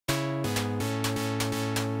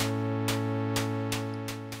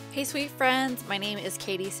Hey sweet friends, my name is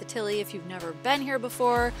Sottile. If you've never been here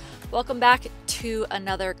before, welcome back to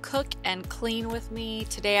another Cook and Clean with me.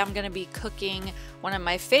 Today I'm going to be cooking one of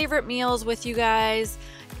my favorite meals with you guys.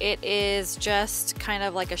 It is just kind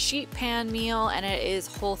of like a sheet pan meal and it is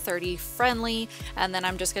Whole30 friendly, and then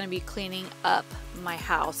I'm just going to be cleaning up my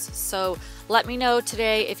house. So let me know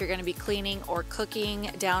today if you're going to be cleaning or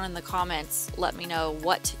cooking. Down in the comments, let me know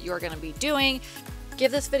what you're going to be doing.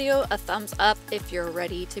 Give this video a thumbs up if you're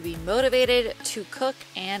ready to be motivated to cook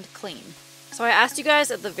and clean. So I asked you guys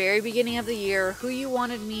at the very beginning of the year who you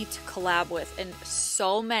wanted me to collab with, and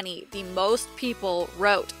so many, the most people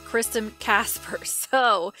wrote Kristen Kasper.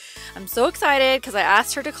 So I'm so excited because I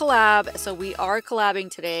asked her to collab, so we are collabing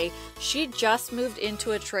today. She just moved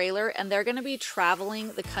into a trailer and they're going to be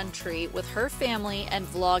traveling the country with her family and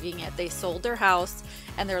vlogging it. They sold their house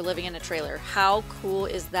and they're living in a trailer. How cool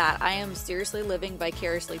is that? I am seriously living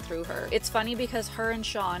vicariously through her. It's funny because her and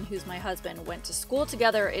Sean, who's my husband, went to school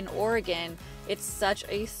together in Oregon. It's such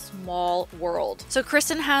a small world. So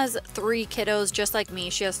Kristen has 3 kiddos just like me.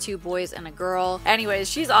 She has 2 boys and a girl. Anyways,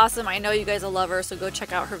 she's awesome. I know you guys will love her, so go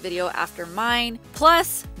check out her video after mine.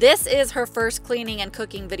 Plus, this is her first cleaning and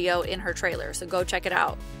cooking video in her trailer, so go check it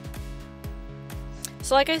out.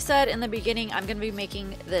 So like I said in the beginning, I'm gonna be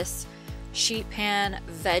making this sheet pan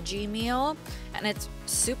veggie meal, and it's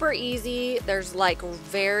super easy. There's like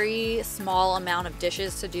very small amount of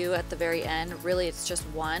dishes to do at the very end. Really, it's just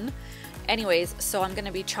one. Anyways, so I'm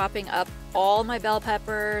gonna be chopping up all my bell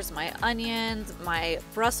peppers, my onions, my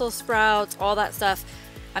Brussels sprouts, all that stuff.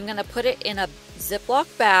 I'm gonna put it in a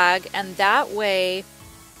Ziploc bag, and that way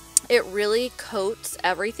it really coats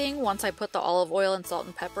everything. Once I put the olive oil and salt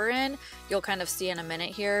and pepper in, you'll kind of see in a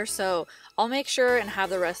minute here. So I'll make sure and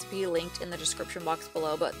have the recipe linked in the description box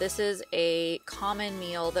below, but this is a common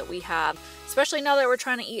meal that we have, especially now that we're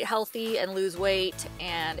trying to eat healthy and lose weight,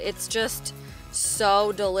 and it's just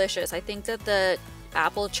so delicious. I think that the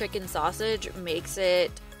apple chicken sausage makes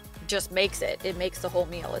it, it makes the whole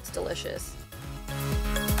meal. It's delicious.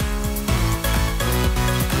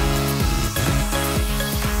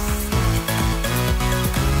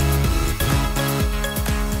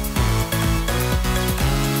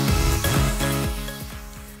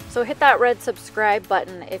 So hit that red subscribe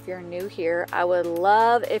button if you're new here. I would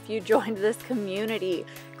love if you joined this community.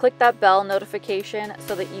 Click that bell notification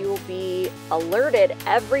so that you will be alerted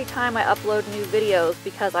every time I upload new videos,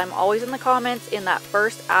 because I'm always in the comments in that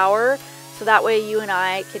first hour. So that way you and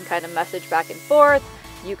I can kind of message back and forth.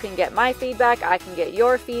 You can get my feedback, I can get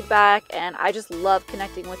your feedback, and I just love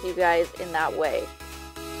connecting with you guys in that way.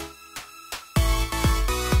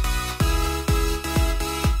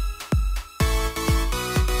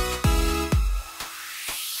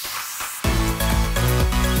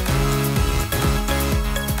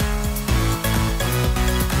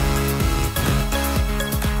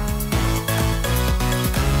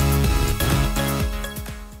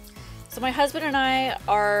 My husband and I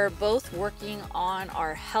are both working on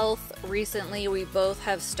our health recently. We both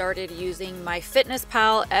have started using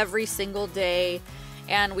MyFitnessPal every single day,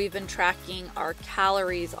 and we've been tracking our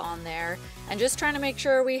calories on there and just trying to make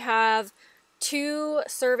sure we have 2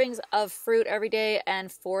 servings of fruit every day and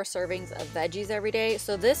 4 servings of veggies every day.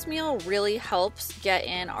 So this meal really helps get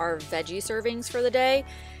in our veggie servings for the day,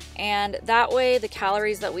 and that way the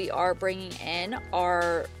calories that we are bringing in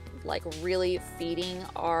are like really feeding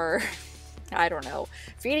our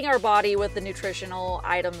feeding our body with the nutritional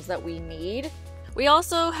items that we need. We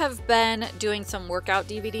also have been doing some workout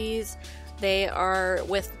DVDs. They are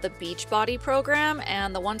with the Beachbody program,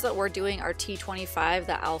 and the ones that we're doing are T25,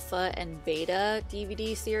 the Alpha and Beta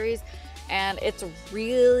DVD series, and it's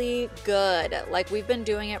really good. Like, we've been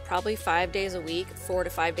doing it probably 5 days a week, 4 to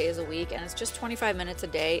 5 days a week, and it's just 25 minutes a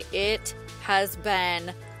day. It has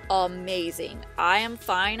been amazing. I am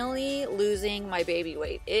finally losing my baby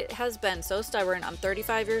weight. It has been so stubborn. I'm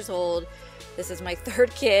 35 years old. This is my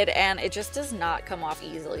 3rd kid, and it just does not come off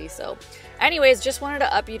easily. So anyways, just wanted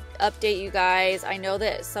to update you guys. I know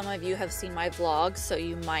that some of you have seen my vlogs, so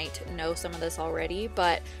you might know some of this already,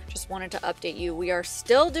 but just wanted to update you. We are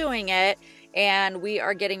still doing it, and we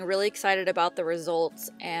are getting really excited about the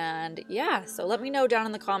results. And yeah, so let me know down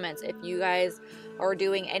in the comments if you guys are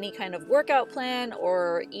doing any kind of workout plan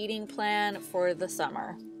or eating plan for the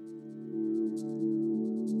summer.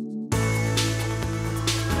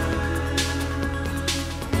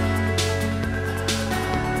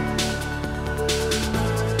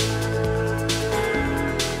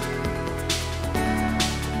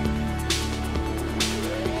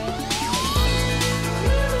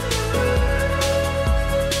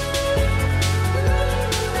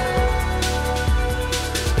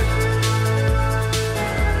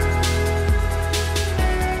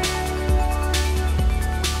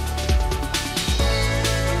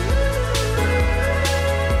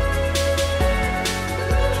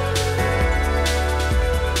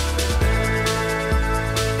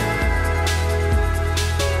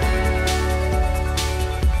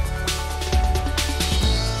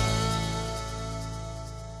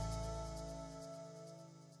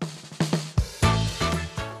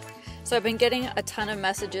 So I've been getting a ton of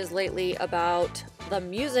messages lately about the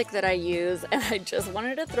music that I use, and I just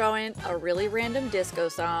wanted to throw in a really random disco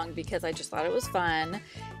song because I just thought it was fun.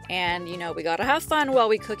 And you know, we gotta have fun while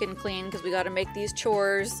we cook and clean because we gotta make these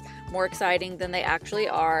chores more exciting than they actually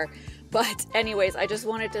are. But anyways, I just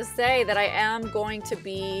wanted to say that I am going to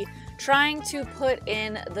be trying to put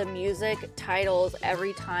in the music titles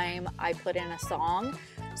every time I put in a song,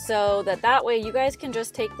 so that way you guys can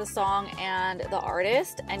just take the song and the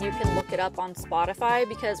artist and you can look it up on Spotify,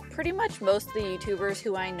 because pretty much most of the YouTubers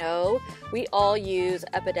who I know, we all use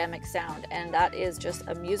Epidemic Sound, and that is just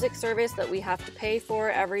a music service that we have to pay for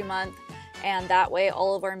every month. And that way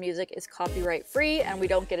all of our music is copyright free and we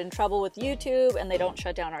don't get in trouble with YouTube and they don't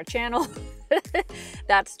shut down our channel.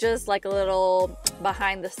 That's just like a little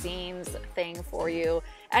behind the scenes thing for you.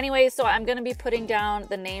 Anyway, so I'm going to be putting down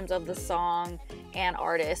the names of the song and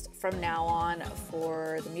artist from now on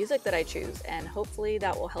for the music that I choose. And hopefully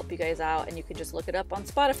that will help you guys out and you can just look it up on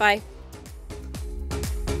Spotify.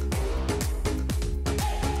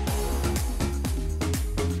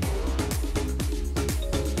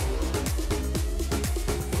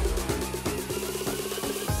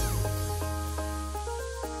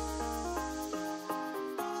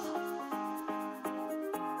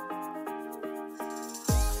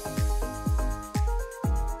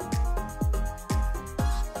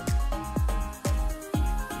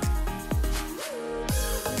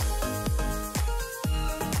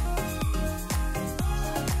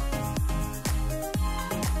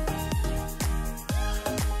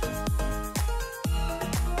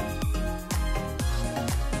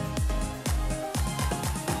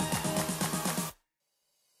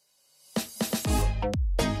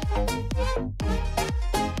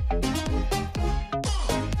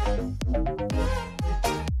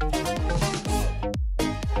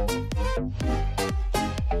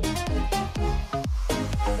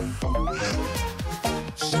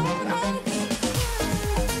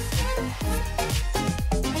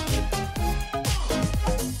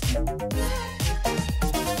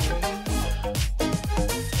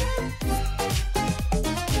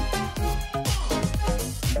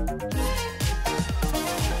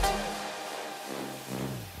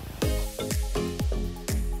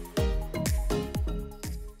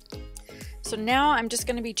 So now I'm just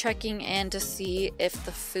going to be checking in to see if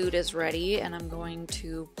the food is ready, and I'm going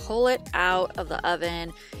to pull it out of the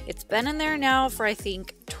oven. It's been in there now for I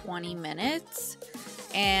think 20 minutes,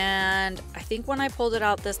 and I think when I pulled it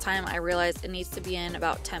out this time I realized it needs to be in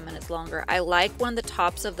about 10 minutes longer. I like when the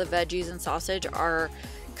tops of the veggies and sausage are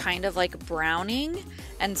kind of like browning,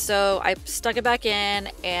 and so I stuck it back in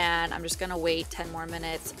and I'm just gonna wait 10 more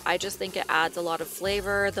minutes. I just think it adds a lot of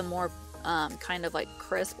flavor the more kind of like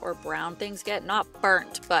crisp or brown things get, not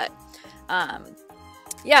burnt, but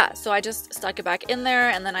yeah, so I just stuck it back in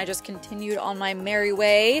there and then I just continued on my merry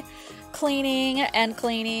way, cleaning and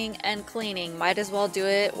cleaning and cleaning. Might as well do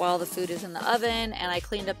it while the food is in the oven, and I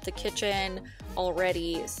cleaned up the kitchen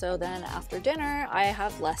already, so then after dinner I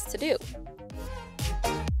have less to do.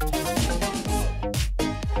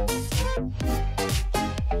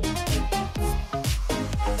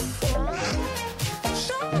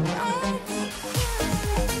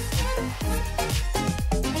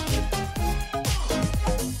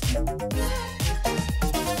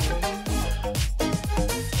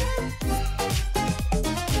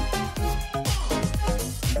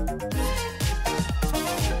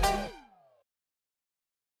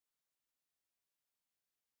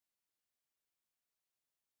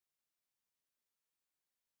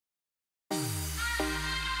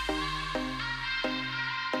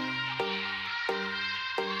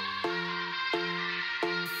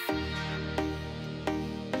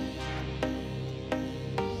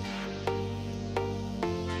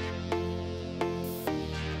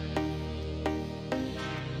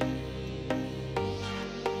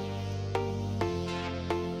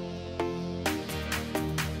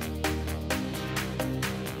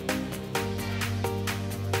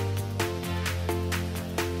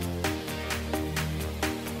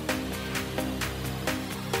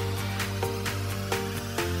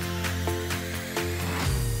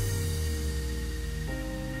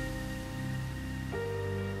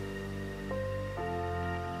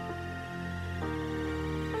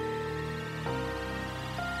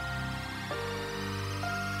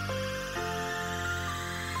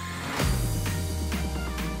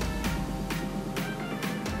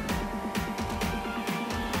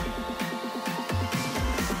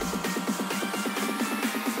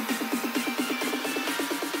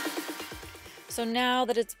 So now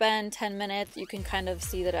that it's been 10 minutes, you can kind of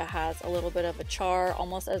see that it has a little bit of a char,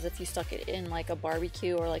 almost as if you stuck it in like a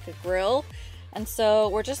barbecue or like a grill. And so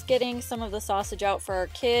we're just getting some of the sausage out for our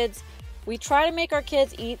kids. We try to make our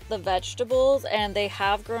kids eat the vegetables, and they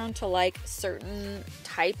have grown to like certain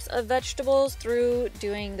types of vegetables through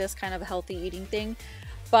doing this kind of healthy eating thing,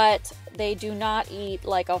 but they do not eat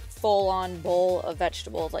like a full-on bowl of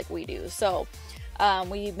vegetables like we do. So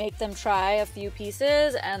we make them try a few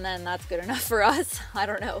pieces, and then that's good enough for us. I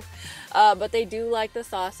don't know. But they do like the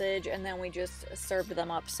sausage, and then we just served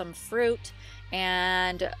them up some fruit.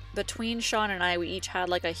 And between Sean and I, we each had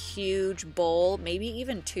like a huge bowl, maybe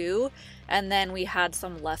even two, and then we had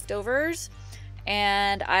some leftovers.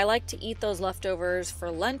 And I like to eat those leftovers for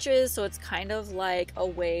lunches, so it's kind of like a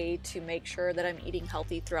way to make sure that I'm eating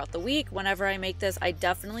healthy throughout the week. Whenever I make this, I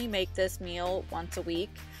definitely make this meal once a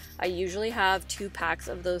week. I usually have 2 packs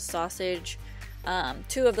of those sausage,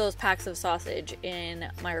 2 of those packs of sausage in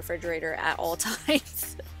my refrigerator at all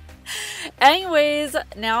times. Anyways,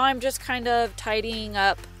 now I'm just kind of tidying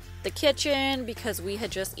up the kitchen because we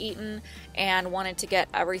had just eaten and wanted to get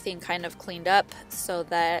everything kind of cleaned up so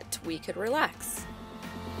that we could relax.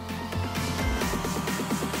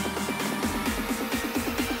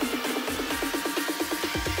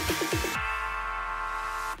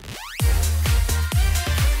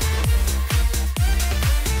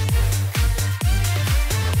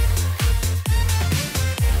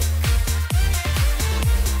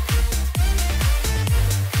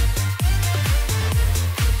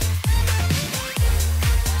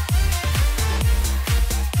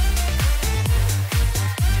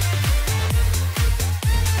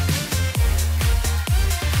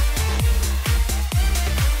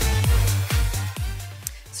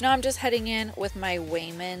 So now I'm just heading in with my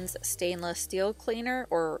Wayman's stainless steel cleaner,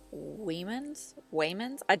 or Wayman's?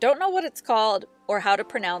 I don't know what it's called or how to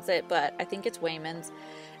pronounce it, but I think it's Wayman's.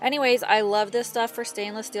 Anyways, I love this stuff for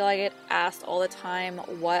stainless steel. I get asked all the time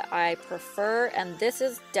what I prefer, and this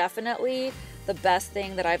is definitely the best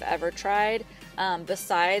thing that I've ever tried,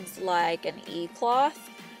 besides like an e-cloth.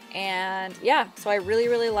 And yeah, so I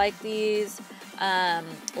really like these.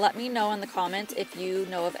 Let me know in the comments if you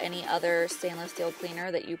know of any other stainless steel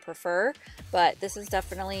cleaner that you prefer, but this is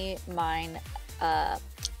definitely mine,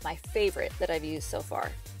 my favorite that I've used so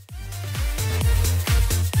far.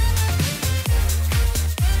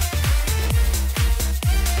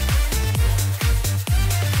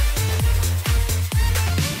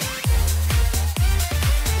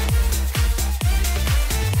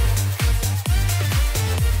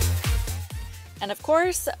 And of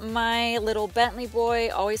course, my little Bentley boy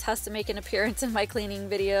always has to make an appearance in my cleaning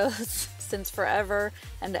videos. Since forever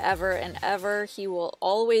and ever and ever, he will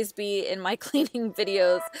always be in my cleaning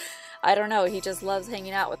videos. I don't know, he just loves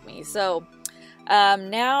hanging out with me. So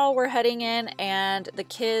now we're heading in, and the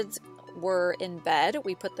kids were in bed.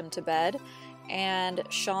 We put them to bed, and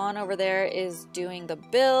Sean over there is doing the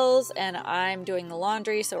bills and I'm doing the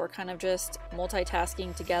laundry. So we're kind of just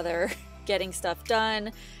multitasking together, getting stuff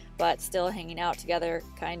done, but still hanging out together,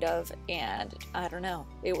 kind of. And I don't know,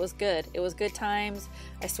 it was good. It was good times.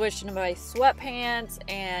 I switched into my sweatpants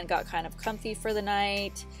and got kind of comfy for the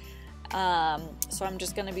night. So I'm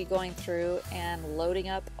just gonna be going through and loading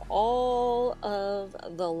up all of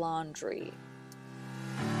the laundry.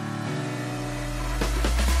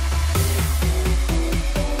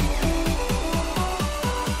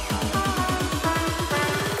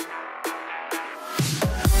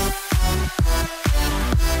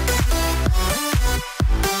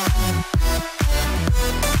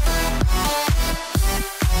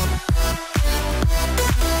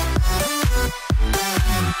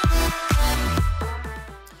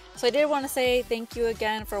 So I did want to say thank you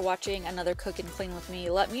again for watching another Cook and Clean with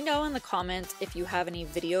me. Let me know in the comments if you have any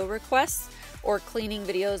video requests or cleaning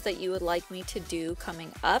videos that you would like me to do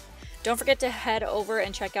coming up. Don't forget to head over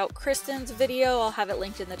and check out Kristen's video. I'll have it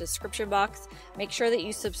linked in the description box. Make sure that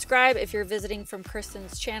you subscribe if you're visiting from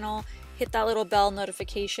Kristen's channel. Hit that little bell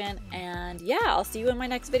notification, and yeah, I'll see you in my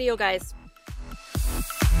next video, guys.